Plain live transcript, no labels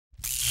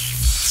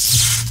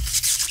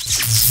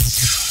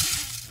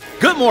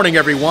Good morning,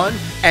 everyone,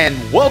 and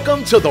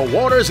welcome to The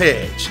Water's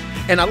Edge.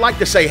 And I'd like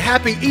to say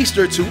Happy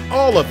Easter to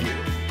all of you.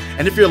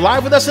 And if you're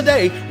live with us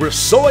today, we're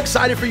so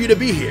excited for you to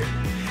be here.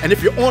 And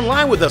if you're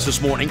online with us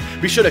this morning,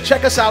 be sure to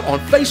check us out on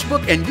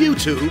Facebook and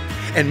YouTube,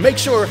 and make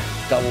sure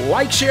to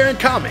like, share, and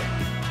comment.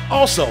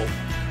 Also,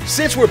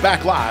 since we're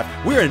back live,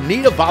 we're in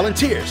need of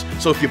volunteers.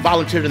 So if you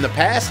volunteered in the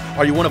past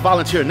or you want to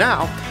volunteer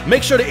now,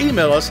 make sure to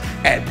email us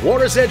at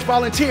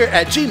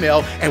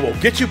watersedgevolunteer@gmail.com and we'll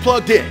get you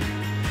plugged in.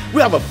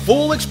 We have a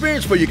full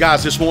experience for you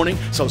guys this morning,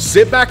 so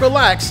sit back,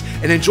 relax,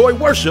 and enjoy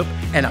worship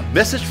and a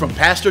message from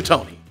Pastor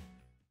Tony.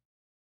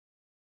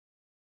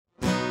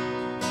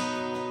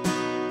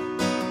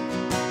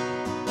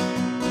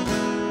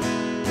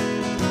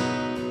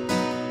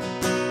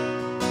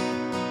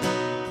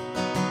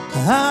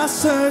 I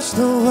searched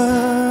the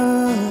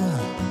world,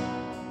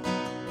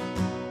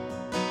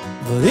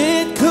 but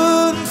it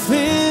couldn't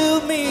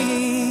fill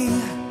me.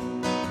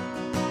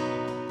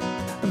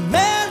 A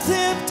man's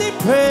empty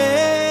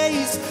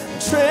praise,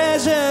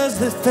 treasures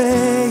that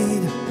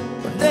fade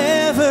were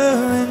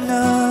never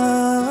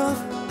enough.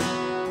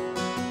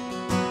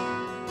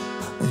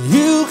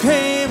 You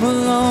came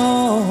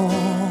along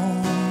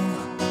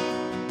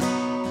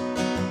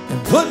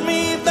and put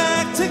me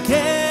back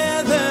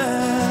together,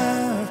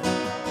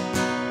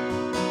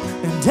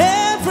 and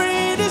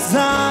every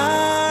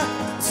desire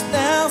is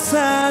now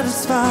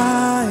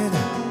satisfied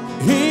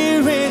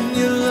here in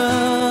your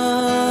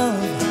love.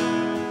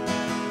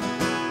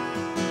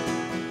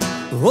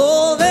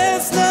 Oh,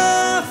 there's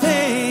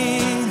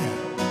nothing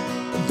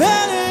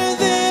better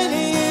than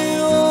you.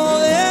 Oh,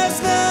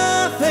 there's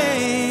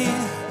nothing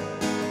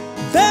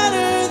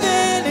better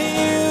than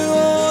you.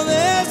 Oh,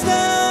 there's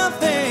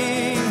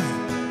nothing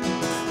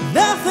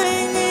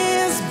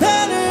is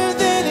better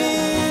than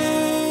you.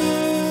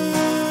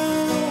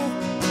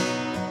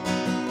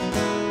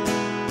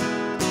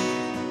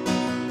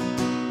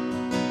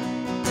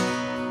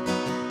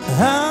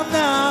 I'm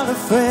not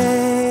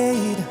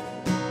afraid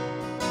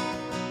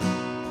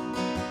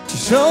to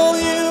show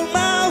you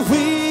my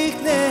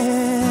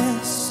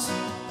weakness,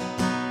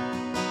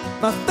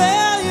 my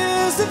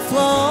failures and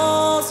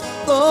flaws.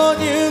 Lord,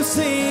 you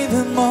see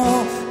them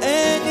all,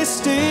 and you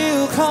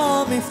still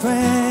call me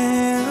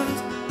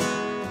friend.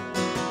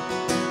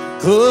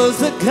 'Cause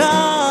the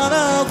God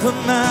of the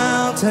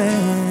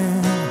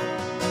mountain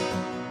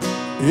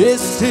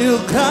is still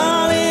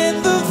God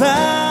in the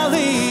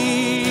valley,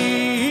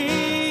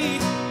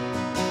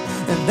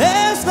 and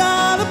there's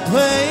not a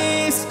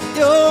place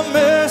your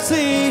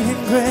mercy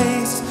and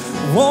grace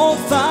won't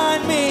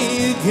find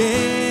me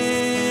again.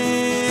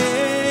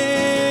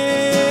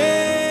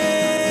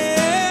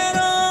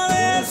 Oh,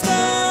 there's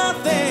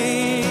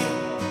nothing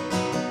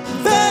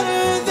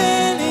better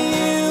than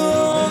you.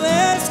 Oh,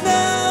 there's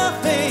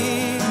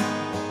nothing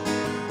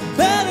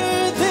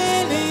better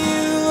than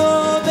you.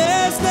 Oh,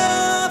 there's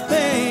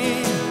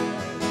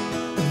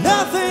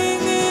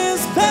nothing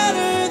is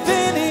better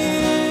than you.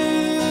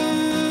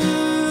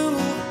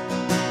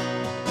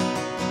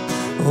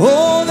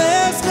 Oh,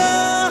 there's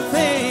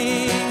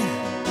nothing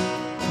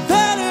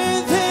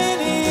better than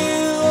you.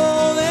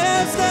 Oh,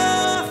 there's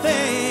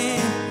nothing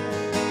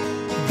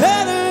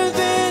better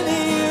than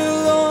you.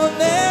 Oh,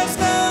 there's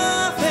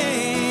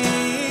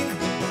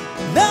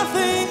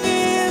nothing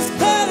is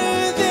better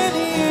than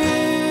you.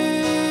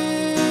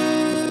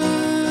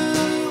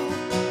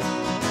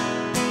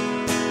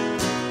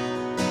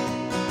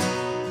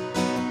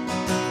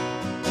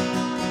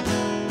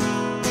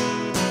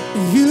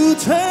 You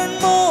turn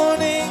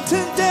mourning to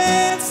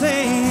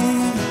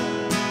dancing.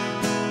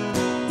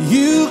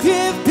 You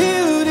give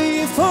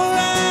beauty for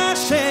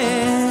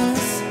ashes.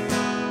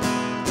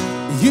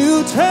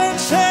 You turn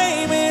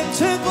shame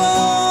into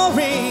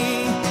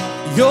glory.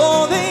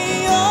 You're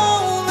the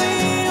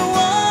only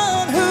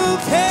one who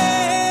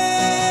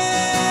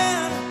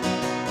can.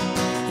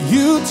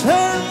 You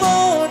turn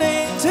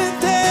mourning to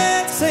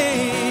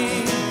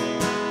dancing.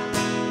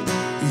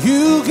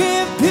 You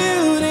give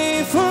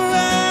beauty for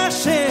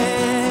ashes.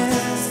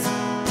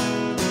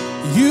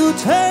 You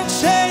turn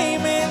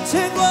shame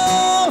into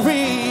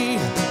glory.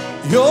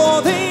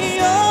 You're the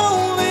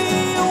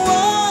only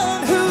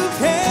one who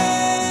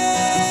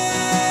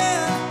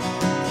can.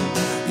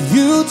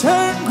 You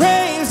turn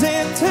graves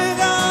into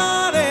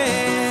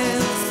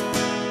gardens.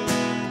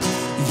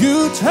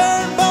 You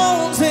turn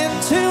bones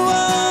into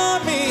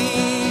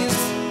armies.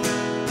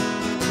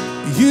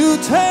 You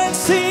turn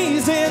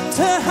seas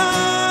into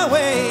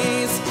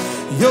highways.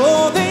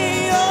 You're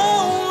the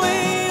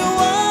only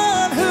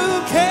one who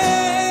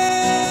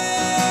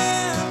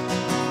can.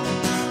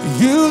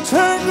 You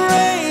turn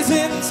graves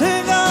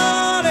into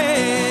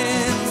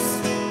gardens.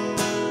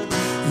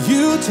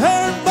 You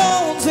turn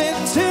bones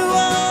into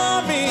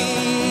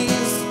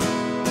armies.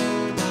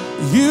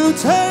 You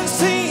turn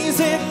seas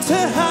into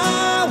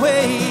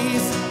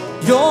highways.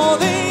 You're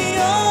the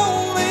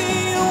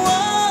only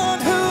one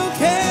who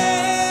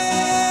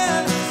can.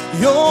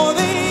 You're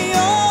the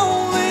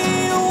only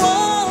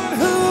one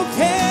who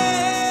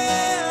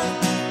can.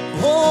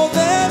 Oh,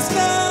 there's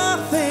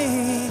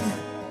nothing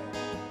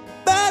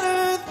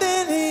better than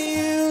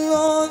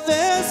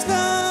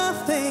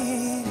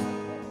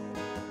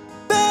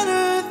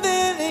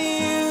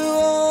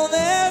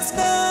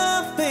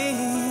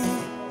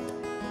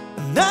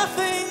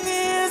Nothing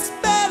is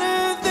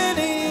better than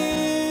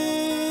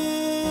you.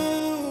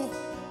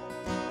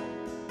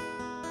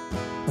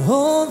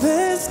 Oh,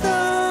 there's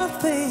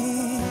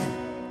nothing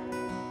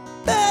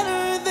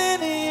better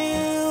than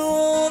you.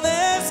 Oh,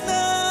 there's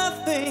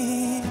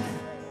nothing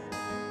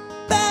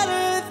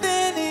better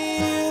than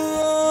you.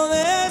 Oh,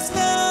 there's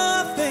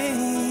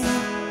nothing.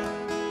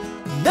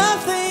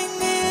 Nothing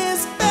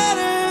is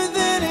better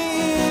than you.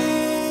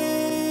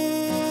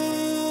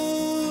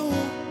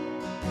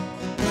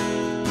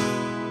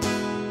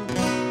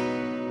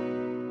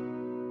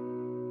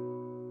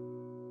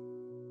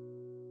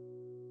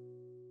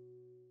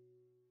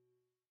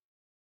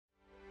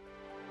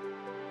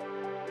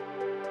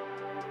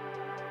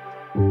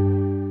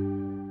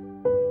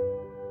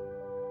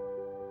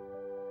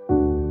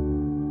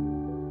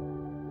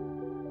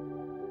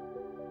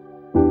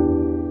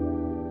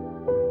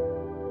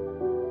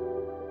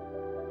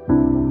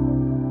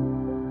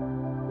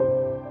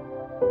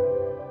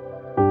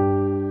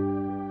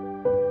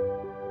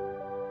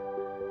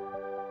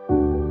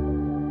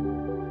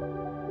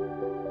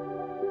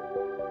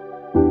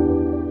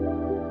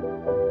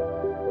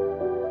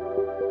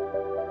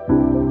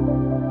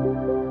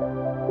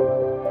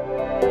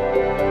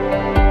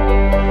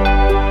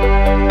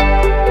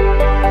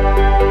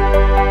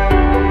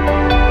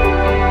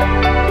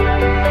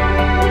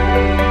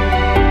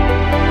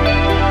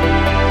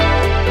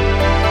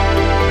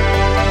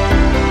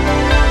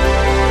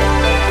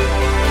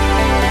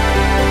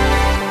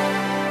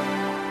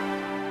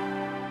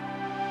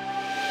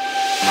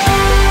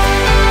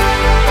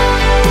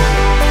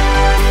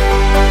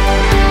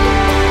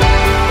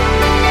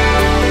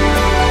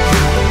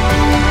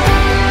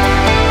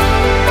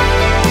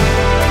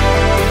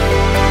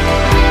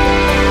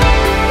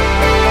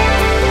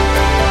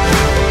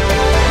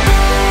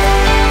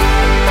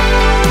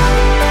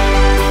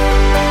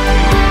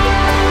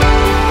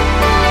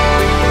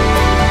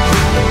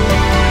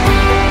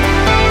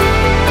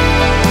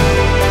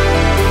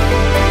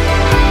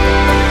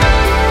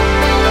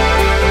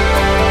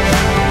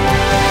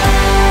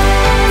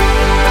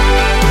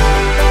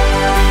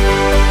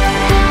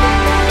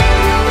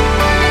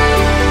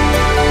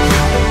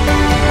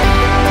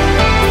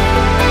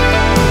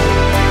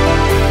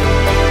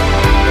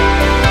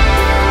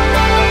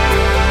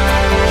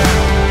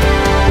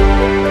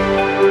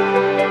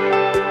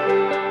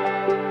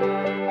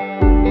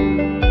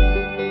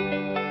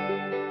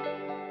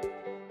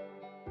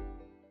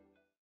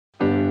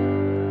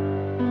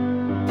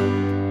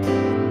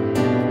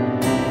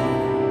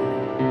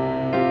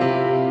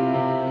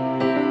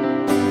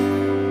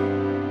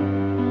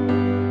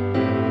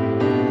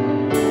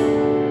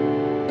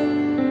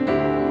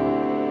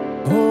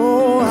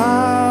 Oh,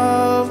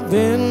 I've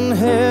been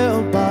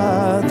held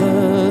by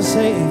the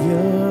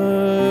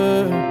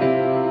Savior.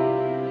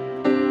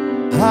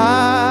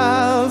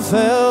 I've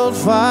felt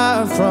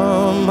fire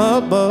from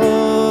above.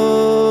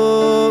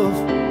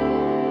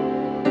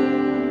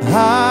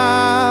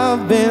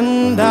 I've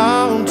been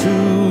down to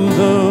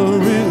the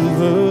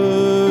river.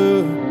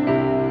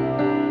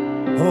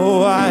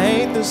 Oh, I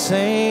ain't the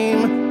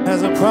same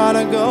as a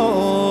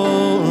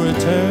prodigal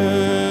return.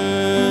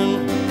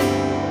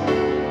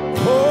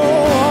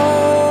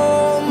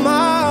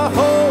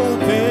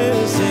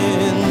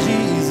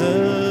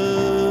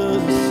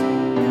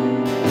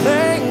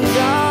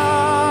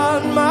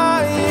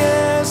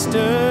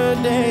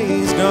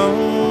 Yesterday's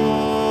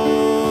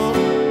gone.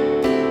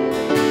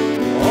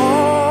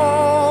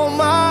 All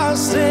my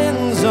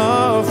sins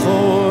are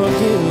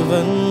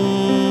forgiven.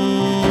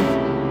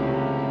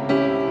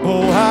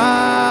 Oh,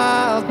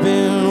 I've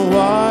been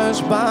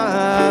washed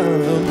by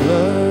the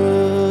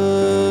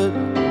blood.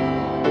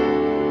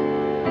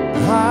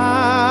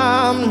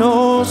 I'm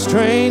no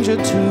stranger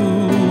to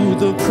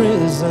the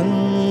prison.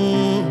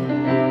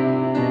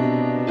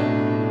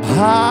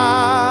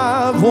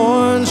 I've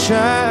worn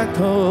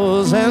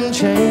shackles and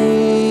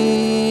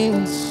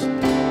chains.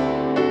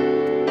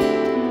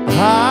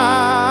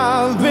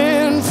 I've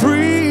been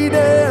freed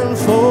and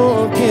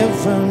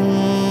forgiven.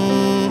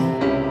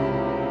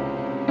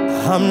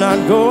 I'm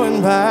not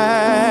going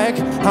back,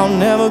 I'll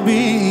never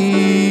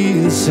be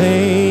the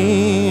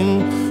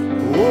same.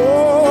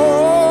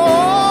 Oh,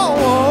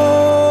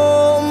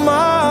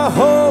 my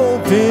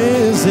hope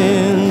is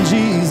in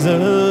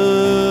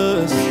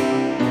Jesus.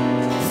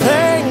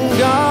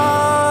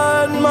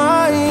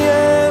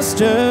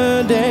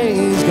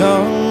 Yesterday's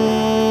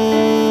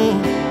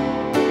gone.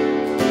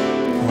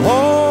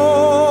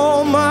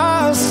 All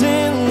my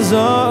sins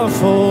are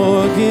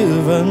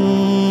forgiven.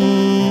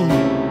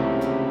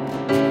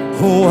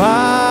 Oh,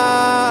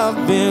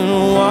 I've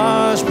been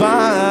washed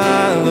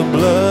by the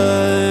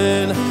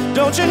blood.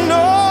 Don't you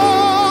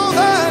know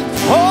that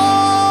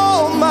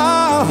all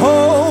my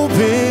hope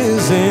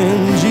is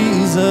in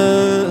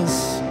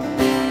Jesus?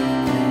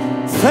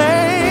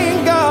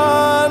 Thank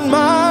God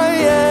my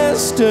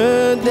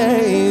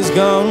yesterday's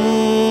gone.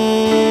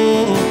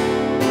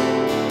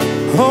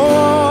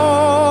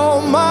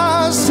 All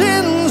my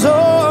sins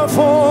are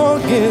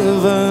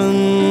forgiven.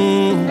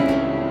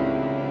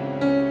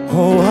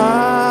 Oh,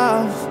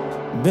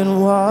 I've been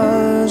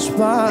washed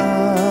by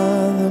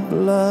the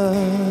blood.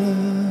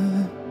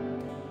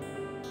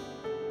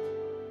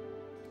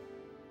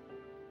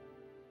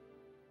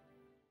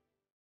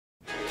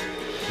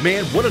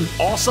 Man, what an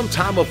awesome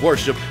time of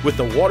worship with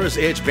the Water's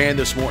Edge Band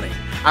this morning.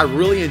 I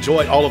really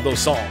enjoyed all of those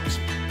songs.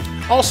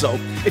 Also,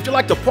 if you'd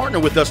like to partner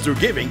with us through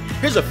giving,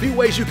 here's a few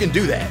ways you can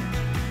do that.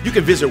 You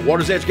can visit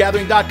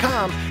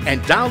watersedgegathering.com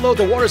and download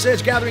the Water's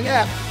Edge Gathering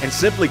app and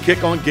simply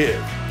click on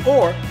Give.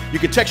 Or you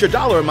can text your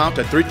dollar amount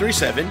to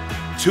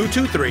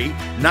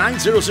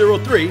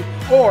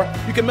 337-223-9003, or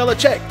you can mail a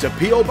check to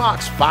P.O.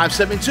 Box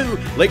 572,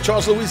 Lake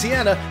Charles,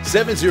 Louisiana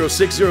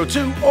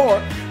 70602, or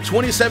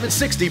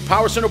 2760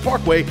 Power Center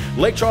Parkway,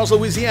 Lake Charles,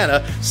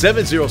 Louisiana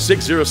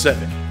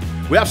 70607.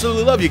 We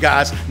absolutely love you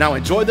guys. Now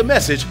enjoy the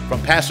message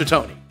from Pastor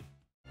Tony.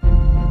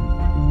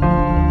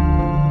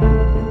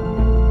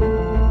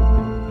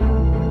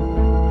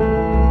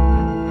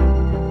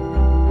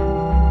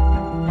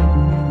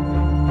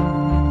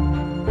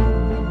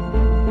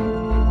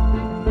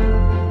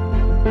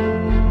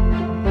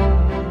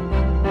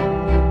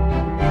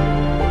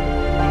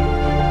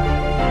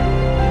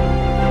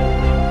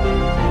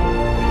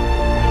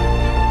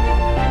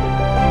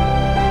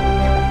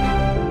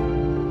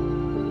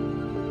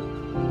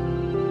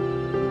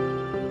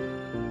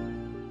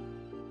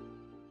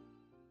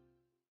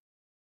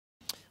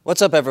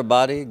 What's up,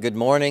 everybody? Good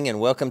morning and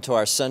welcome to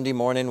our Sunday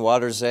morning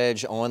Water's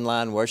Edge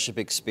online worship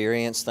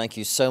experience. Thank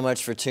you so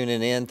much for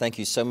tuning in. Thank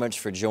you so much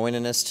for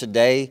joining us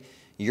today.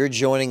 You're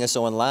joining us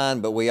online,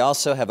 but we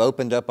also have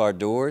opened up our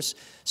doors.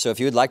 So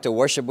if you would like to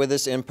worship with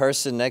us in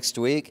person next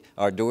week,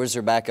 our doors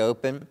are back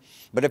open.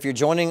 But if you're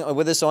joining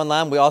with us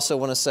online, we also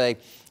want to say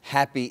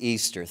Happy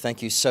Easter.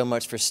 Thank you so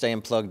much for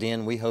staying plugged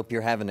in. We hope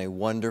you're having a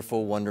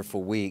wonderful,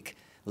 wonderful week.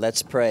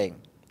 Let's pray.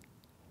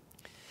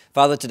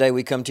 Father, today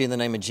we come to you in the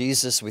name of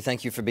Jesus. We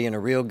thank you for being a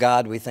real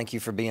God. We thank you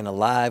for being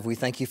alive. We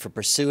thank you for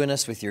pursuing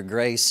us with your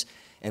grace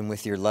and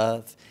with your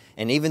love.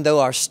 And even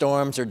though our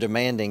storms are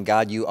demanding,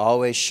 God, you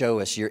always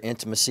show us your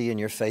intimacy and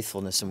your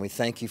faithfulness, and we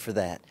thank you for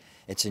that.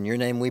 It's in your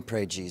name we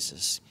pray,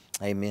 Jesus.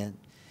 Amen.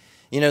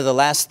 You know, the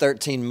last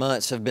 13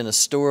 months have been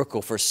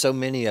historical for so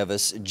many of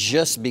us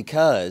just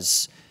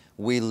because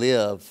we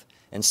live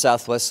in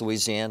Southwest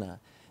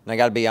Louisiana. And I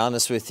got to be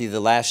honest with you, the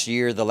last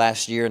year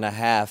and a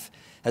half,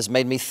 has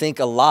made me think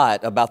a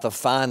lot about the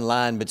fine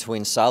line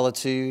between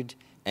solitude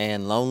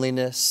and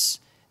loneliness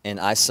and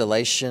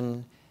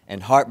isolation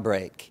and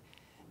heartbreak.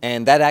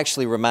 And that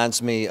actually reminds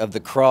me of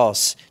the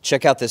cross.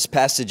 Check out this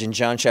passage in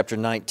John chapter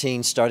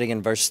 19, starting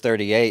in verse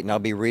 38, and I'll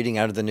be reading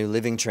out of the New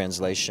Living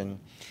Translation.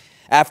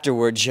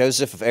 Afterward,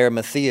 Joseph of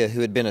Arimathea, who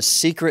had been a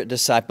secret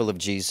disciple of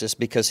Jesus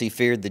because he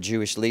feared the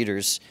Jewish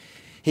leaders,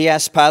 he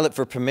asked Pilate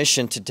for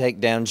permission to take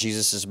down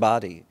Jesus'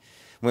 body.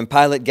 When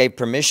Pilate gave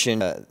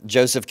permission,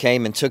 Joseph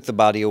came and took the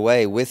body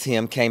away. With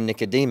him came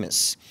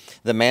Nicodemus,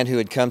 the man who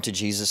had come to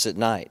Jesus at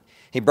night.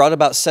 He brought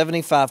about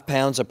 75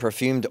 pounds of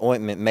perfumed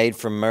ointment made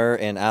from myrrh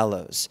and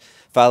aloes.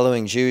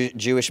 Following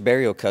Jewish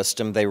burial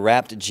custom, they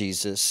wrapped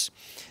Jesus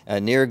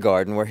near a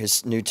garden where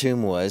his new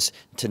tomb was,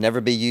 to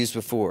never be used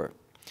before.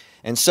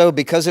 And so,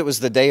 because it was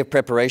the day of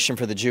preparation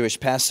for the Jewish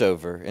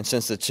Passover, and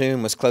since the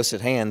tomb was close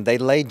at hand, they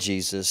laid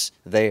Jesus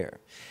there.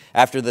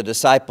 After the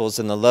disciples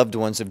and the loved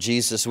ones of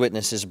Jesus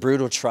witnessed his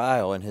brutal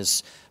trial and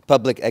his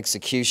public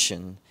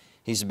execution,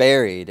 he's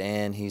buried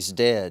and he's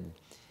dead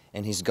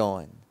and he's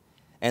gone.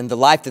 And the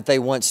life that they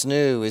once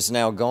knew is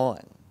now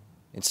gone.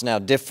 It's now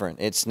different.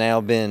 It's now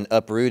been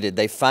uprooted.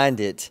 They find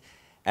it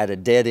at a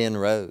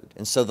dead-end road.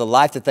 And so the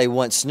life that they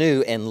once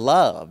knew and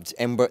loved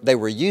and they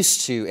were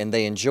used to and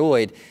they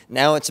enjoyed,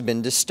 now it's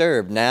been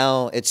disturbed.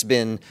 Now it's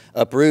been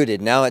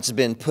uprooted. Now it's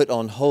been put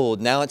on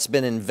hold. Now it's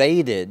been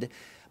invaded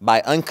by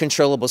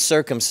uncontrollable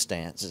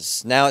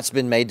circumstances. Now it's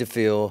been made to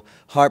feel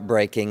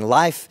heartbreaking.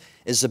 Life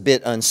is a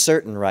bit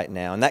uncertain right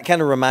now, and that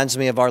kind of reminds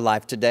me of our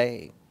life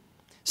today.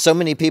 So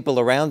many people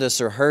around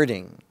us are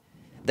hurting.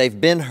 They've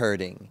been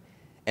hurting,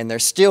 and they're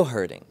still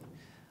hurting.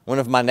 One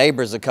of my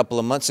neighbors a couple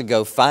of months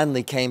ago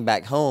finally came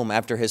back home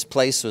after his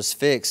place was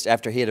fixed,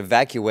 after he had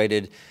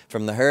evacuated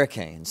from the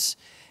hurricanes.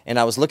 And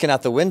I was looking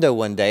out the window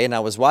one day, and I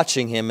was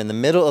watching him in the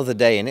middle of the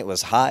day, and it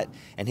was hot,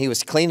 and he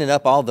was cleaning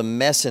up all the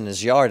mess in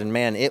his yard, and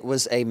man, it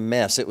was a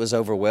mess. It was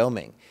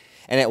overwhelming.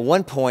 And at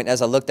one point,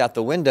 as I looked out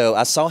the window,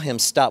 I saw him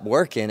stop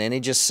working, and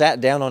he just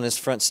sat down on his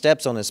front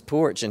steps on his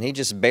porch, and he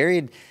just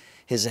buried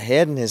his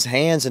head in his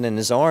hands and in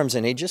his arms,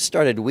 and he just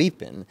started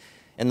weeping.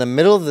 In the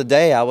middle of the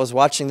day, I was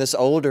watching this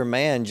older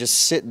man just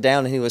sit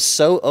down, and he was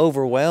so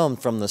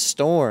overwhelmed from the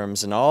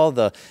storms and all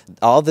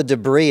the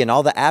debris and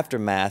all the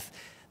aftermath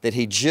that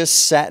he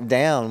just sat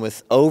down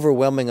with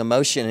overwhelming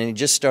emotion and he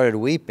just started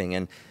weeping.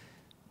 And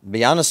to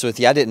be honest with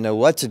you, I didn't know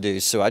what to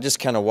do, so I just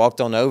kind of walked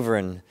on over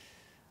and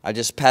I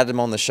just patted him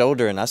on the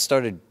shoulder and I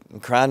started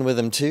crying with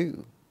him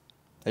too.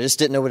 I just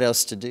didn't know what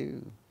else to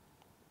do.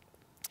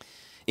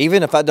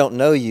 Even if I don't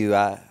know you,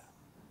 I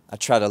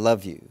try to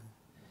love you.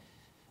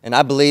 And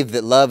I believe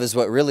that love is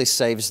what really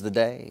saves the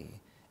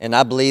day. And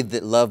I believe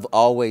that love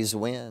always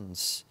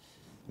wins.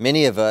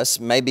 Many of us,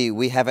 maybe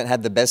we haven't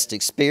had the best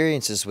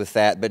experiences with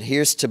that, but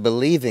here's to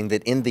believing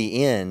that in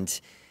the end,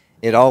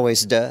 it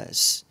always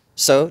does.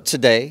 So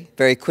today,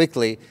 very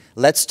quickly,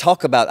 let's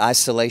talk about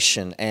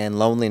isolation and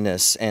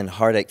loneliness and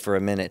heartache for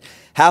a minute.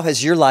 How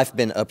has your life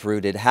been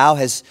uprooted? How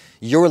has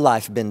your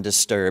life been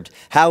disturbed?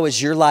 How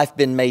has your life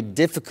been made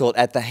difficult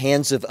at the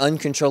hands of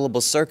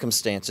uncontrollable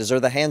circumstances or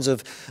the hands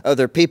of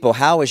other people?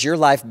 How has your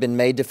life been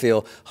made to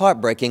feel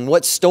heartbreaking?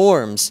 What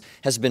storms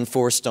has been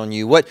forced on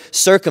you? What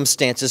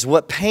circumstances,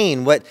 what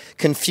pain, what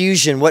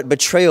confusion, what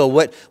betrayal,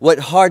 what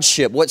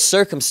hardship, what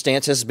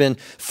circumstance has been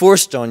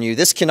forced on you?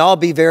 This can all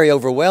be very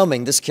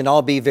overwhelming. This can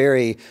all be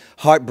very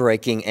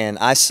heartbreaking and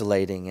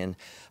isolating. And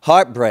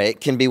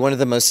heartbreak can be one of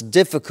the most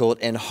difficult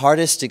and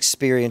hardest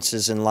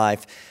experiences in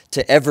life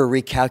to ever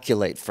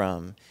recalculate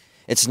from.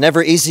 It's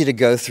never easy to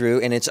go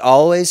through, and it's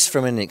always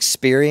from an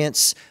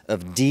experience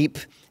of deep,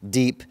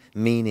 deep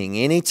meaning.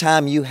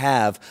 Anytime you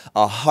have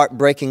a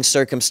heartbreaking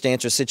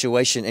circumstance or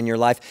situation in your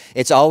life,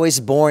 it's always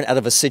born out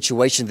of a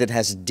situation that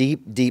has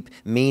deep, deep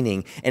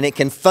meaning, and it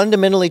can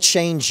fundamentally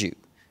change you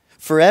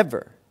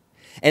forever.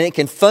 And it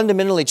can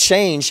fundamentally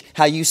change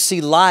how you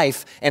see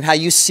life and how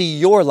you see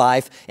your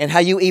life and how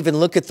you even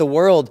look at the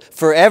world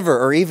forever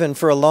or even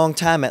for a long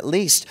time at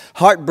least.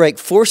 Heartbreak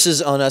forces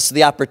on us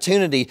the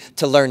opportunity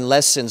to learn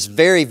lessons,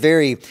 very,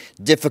 very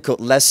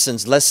difficult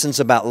lessons, lessons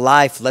about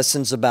life,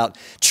 lessons about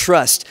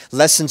trust,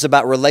 lessons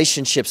about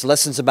relationships,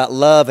 lessons about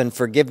love and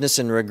forgiveness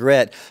and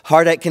regret.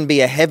 Heartache can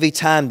be a heavy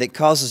time that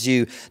causes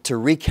you to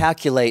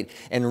recalculate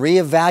and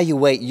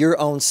reevaluate your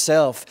own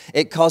self.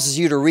 It causes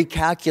you to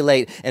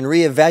recalculate and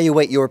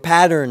reevaluate your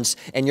patterns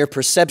and your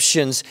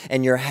perceptions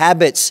and your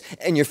habits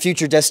and your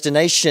future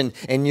destination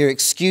and your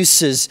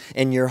excuses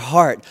and your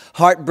heart.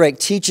 Heartbreak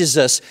teaches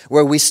us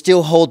where we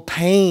still hold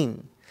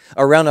pain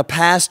around a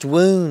past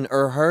wound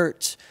or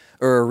hurt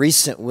or a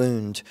recent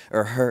wound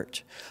or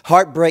hurt.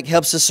 Heartbreak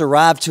helps us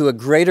arrive to a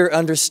greater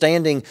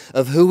understanding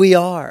of who we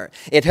are.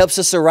 It helps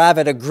us arrive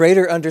at a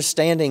greater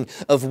understanding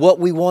of what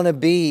we want to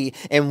be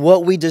and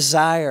what we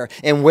desire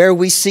and where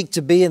we seek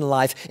to be in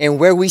life and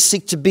where we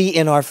seek to be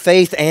in our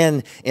faith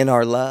and in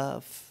our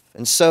love.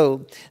 And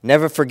so,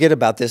 never forget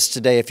about this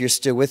today. If you're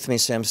still with me,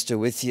 say, I'm still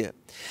with you.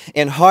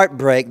 In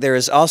heartbreak, there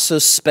is also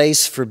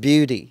space for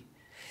beauty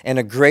and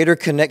a greater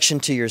connection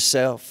to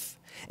yourself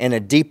and a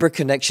deeper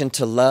connection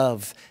to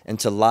love and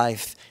to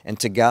life and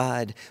to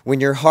God. When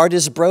your heart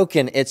is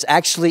broken, it's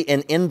actually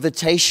an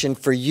invitation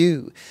for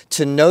you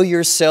to know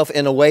yourself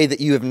in a way that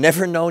you have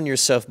never known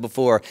yourself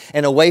before,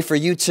 and a way for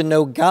you to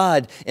know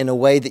God in a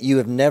way that you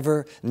have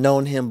never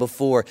known Him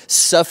before.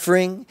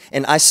 Suffering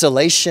and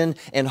isolation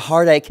and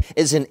heartache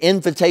is an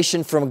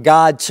invitation from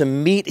God to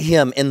meet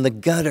Him in the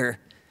gutter,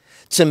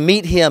 to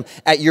meet Him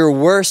at your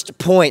worst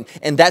point,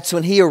 and that's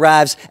when He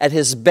arrives at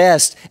His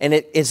best, and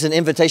it is an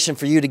invitation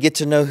for you to get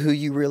to know who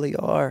you really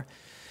are.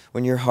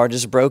 When your heart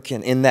is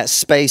broken, in that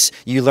space,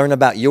 you learn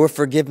about your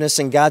forgiveness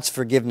and God's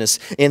forgiveness.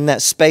 In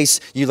that space,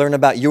 you learn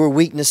about your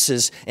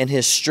weaknesses and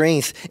His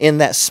strength. In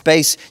that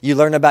space, you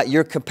learn about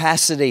your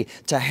capacity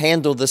to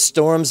handle the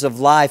storms of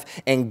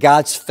life and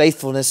God's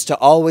faithfulness to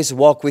always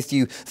walk with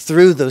you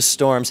through those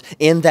storms.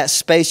 In that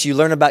space, you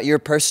learn about your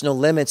personal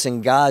limits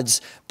and God's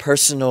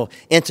personal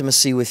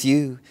intimacy with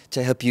you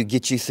to help you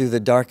get you through the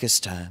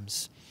darkest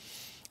times.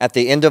 At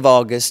the end of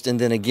August, and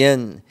then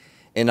again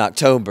in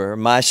October,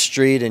 my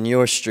street and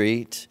your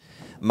street,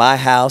 my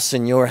house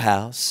and your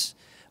house,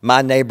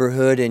 my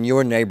neighborhood and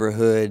your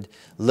neighborhood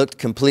looked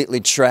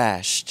completely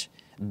trashed.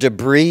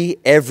 Debris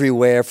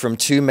everywhere from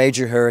 2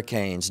 major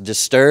hurricanes.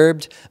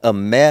 Disturbed, a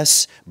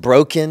mess,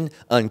 broken,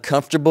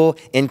 uncomfortable,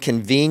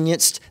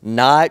 inconvenienced,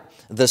 not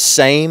the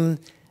same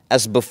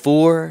as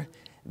before,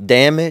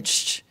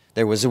 damaged.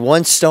 There was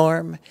one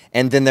storm,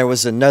 and then there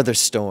was another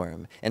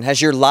storm. And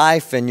has your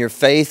life and your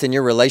faith and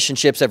your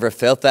relationships ever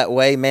felt that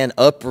way? Man,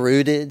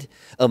 uprooted,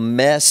 a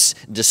mess,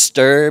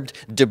 disturbed,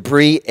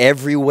 debris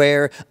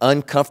everywhere,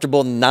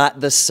 uncomfortable,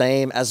 not the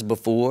same as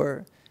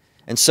before.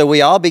 And so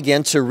we all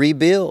begin to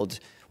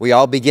rebuild. We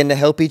all begin to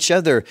help each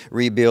other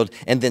rebuild.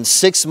 And then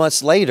 6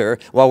 months later,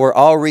 while we're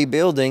all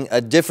rebuilding, a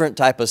different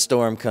type of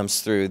storm comes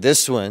through.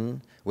 This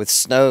one with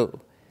snow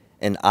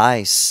and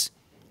ice.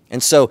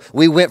 And so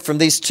we went from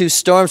these 2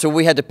 storms where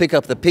we had to pick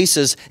up the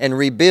pieces and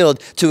rebuild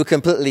to a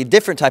completely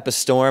different type of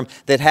storm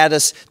that had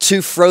us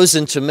too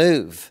frozen to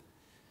move,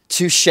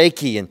 too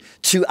shaky and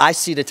too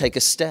icy to take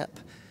a step.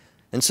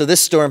 And so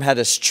this storm had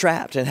us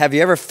trapped. And have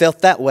you ever felt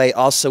that way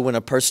also when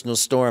a personal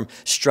storm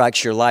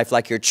strikes your life?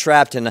 Like you're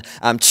trapped and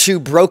I'm too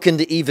broken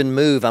to even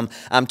move.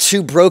 I'm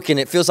too broken.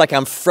 It feels like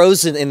I'm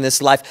frozen in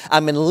this life.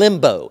 I'm in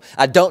limbo.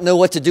 I don't know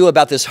what to do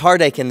about this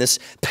heartache and this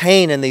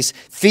pain and these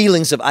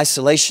feelings of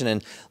isolation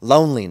and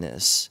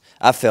loneliness.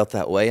 I felt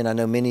that way, and I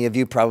know many of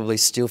you probably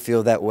still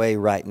feel that way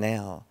right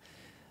now.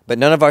 But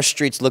none of our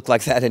streets look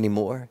like that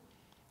anymore.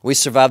 We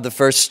survived the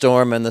first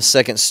storm and the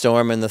second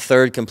storm and the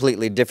third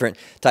completely different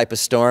type of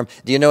storm.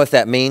 Do you know what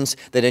that means?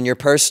 That in your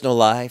personal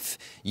life,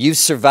 you've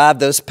survived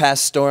those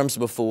past storms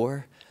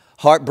before.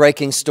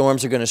 Heartbreaking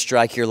storms are going to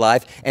strike your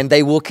life, and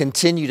they will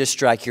continue to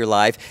strike your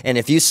life. And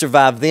if you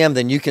survive them,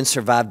 then you can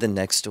survive the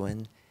next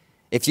one.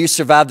 If you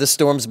survive the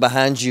storms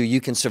behind you,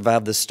 you can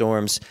survive the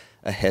storms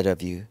ahead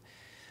of you.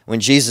 When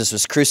Jesus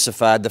was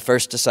crucified, the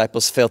first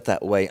disciples felt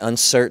that way,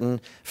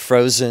 uncertain,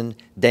 frozen,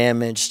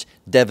 damaged,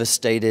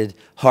 devastated,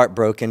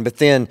 heartbroken. But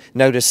then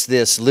notice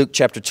this, Luke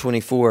chapter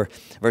 24,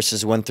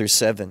 verses 1 through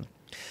 7.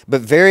 But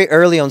very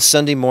early on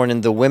Sunday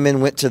morning, the women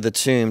went to the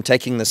tomb,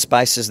 taking the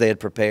spices they had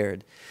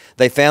prepared.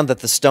 They found that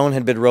the stone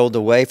had been rolled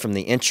away from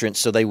the entrance,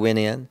 so they went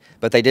in,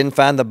 but they didn't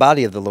find the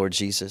body of the Lord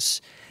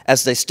Jesus.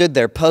 As they stood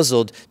there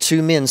puzzled,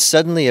 two men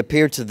suddenly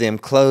appeared to them,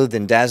 clothed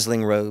in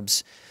dazzling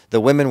robes.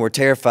 The women were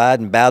terrified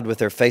and bowed with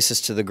their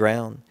faces to the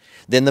ground.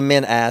 Then the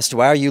men asked,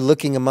 "Why are you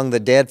looking among the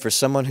dead for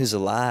someone who's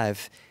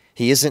alive?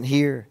 He isn't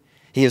here.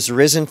 He has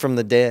risen from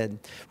the dead.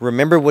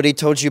 Remember what he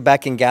told you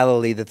back in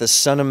Galilee, that the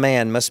Son of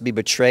Man must be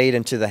betrayed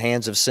into the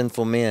hands of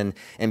sinful men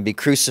and be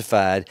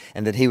crucified,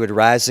 and that he would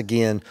rise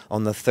again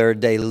on the third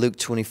day." Luke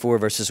 24,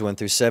 verses 1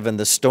 through 7.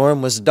 The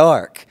storm was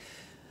dark,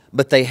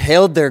 but they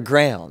held their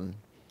ground.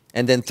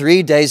 And then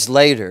 3 days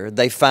later,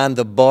 they find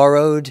the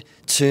borrowed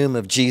tomb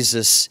of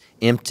Jesus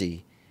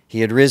empty.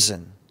 He had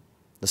risen.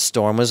 The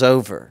storm was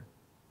over.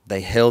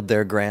 They held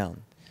their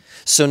ground.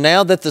 So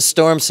now that the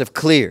storms have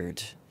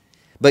cleared,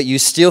 but you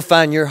still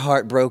find your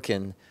heart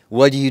broken,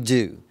 what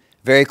do?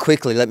 Very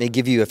quickly, let me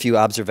give you a few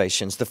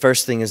observations. The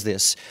first thing is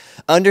this.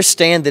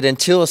 Understand that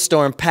until a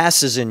storm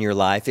passes in your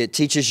life, it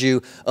teaches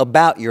you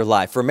about your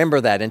life. Remember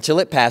that. Until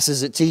it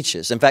passes, it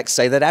teaches. In fact,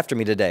 say that after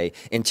me today.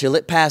 Until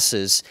it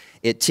passes,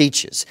 it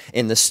teaches.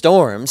 In the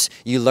storms,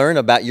 you learn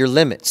about your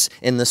limits.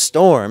 In the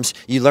storms,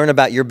 you learn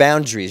about your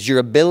boundaries, your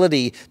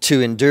ability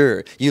to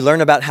endure. You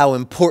learn about how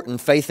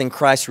important faith in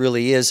Christ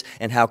really is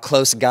and how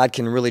close God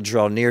can really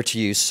draw near to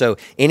you. So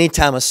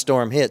anytime a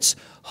storm hits,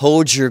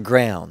 hold your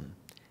ground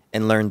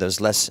and learn those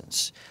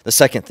lessons. The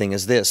second thing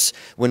is this.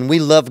 When we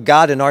love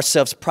God and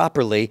ourselves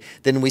properly,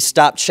 then we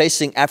stop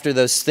chasing after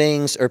those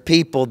things or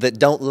people that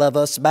don't love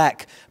us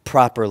back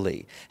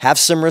properly. Have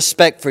some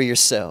respect for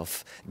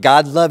yourself.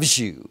 God loves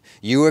you.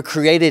 You were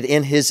created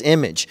in His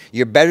image.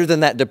 You're better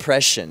than that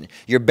depression.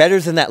 You're better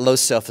than that low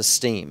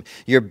self-esteem.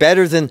 You're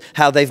better than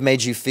how they've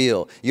made you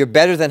feel. You're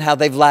better than how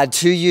they've lied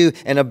to you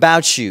and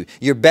about you.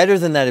 You're better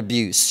than that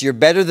abuse. You're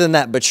better than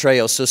that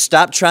betrayal. So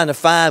stop trying to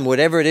find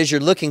whatever it is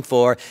you're looking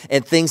for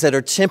and things that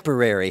are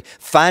temporary.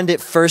 Find it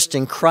first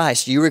in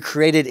Christ. You were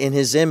created in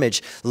His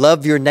image.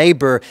 Love your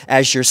neighbor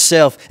as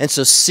yourself. And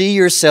so see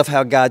yourself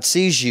how God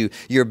sees you.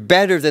 You're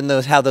better than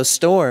how those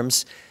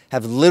storms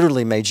have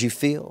literally made you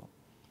feel.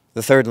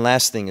 The third and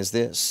last thing is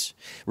this.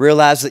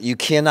 Realize that you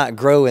cannot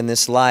grow in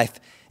this life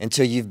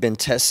until you've been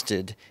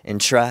tested and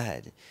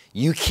tried.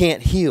 You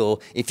can't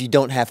heal if you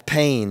don't have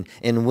pain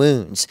and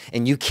wounds.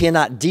 And you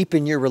cannot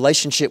deepen your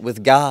relationship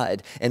with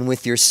God and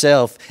with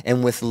yourself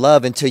and with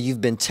love until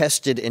you've been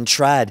tested and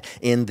tried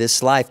in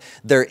this life.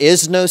 There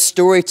is no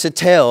story to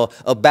tell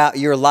about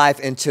your life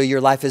until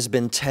your life has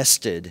been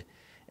tested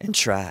and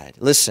tried.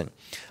 Listen,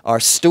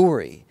 our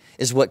story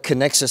is what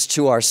connects us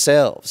to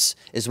ourselves,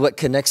 is what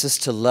connects us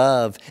to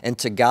love and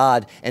to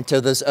God and to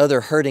those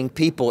other hurting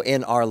people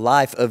in our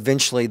life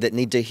eventually that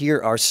need to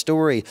hear our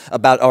story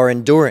about our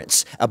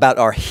endurance, about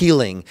our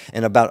healing,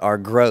 and about our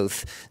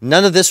growth.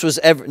 None of this was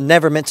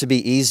never meant to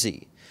be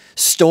easy.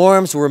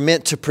 Storms were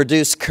meant to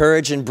produce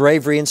courage and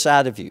bravery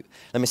inside of you.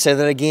 Let me say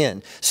that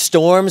again.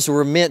 Storms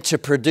were meant to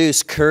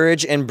produce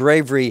courage and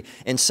bravery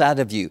inside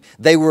of you.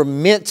 They were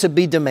meant to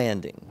be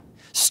demanding.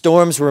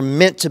 Storms were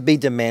meant to be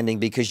demanding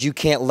because you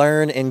can't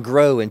learn and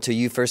grow until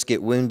you first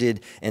get wounded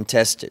and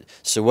tested.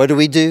 So what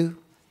do?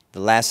 The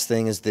last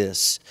thing is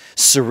this.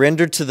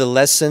 Surrender to the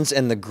lessons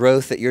and the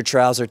growth that your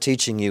trials are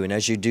teaching you. And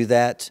as you do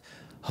that,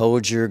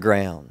 hold your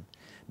ground.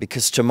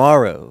 Because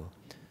tomorrow,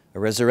 a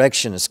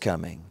resurrection is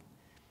coming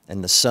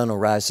and the sun will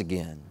rise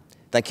again.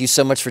 Thank you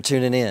so much for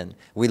tuning in.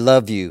 We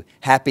love you.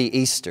 Happy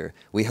Easter.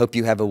 We hope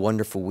you have a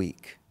wonderful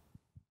week.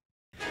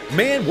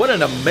 Man, what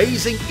an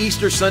amazing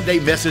Easter Sunday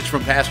message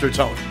from Pastor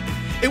Tony.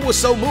 It was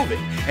so moving.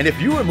 And if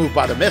you were moved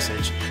by the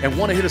message and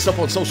want to hit us up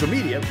on social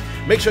media,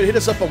 make sure to hit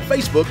us up on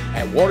Facebook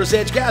at Waters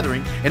Edge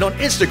Gathering and on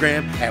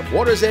Instagram at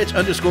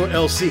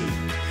WatersEdge_LC.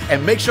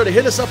 And make sure to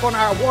hit us up on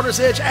our Waters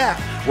Edge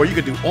app where you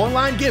can do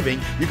online giving,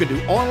 you can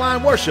do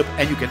online worship,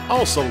 and you can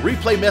also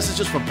replay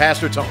messages from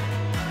Pastor Tony.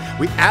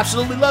 We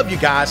absolutely love you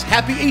guys.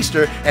 Happy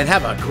Easter and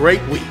have a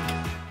great week.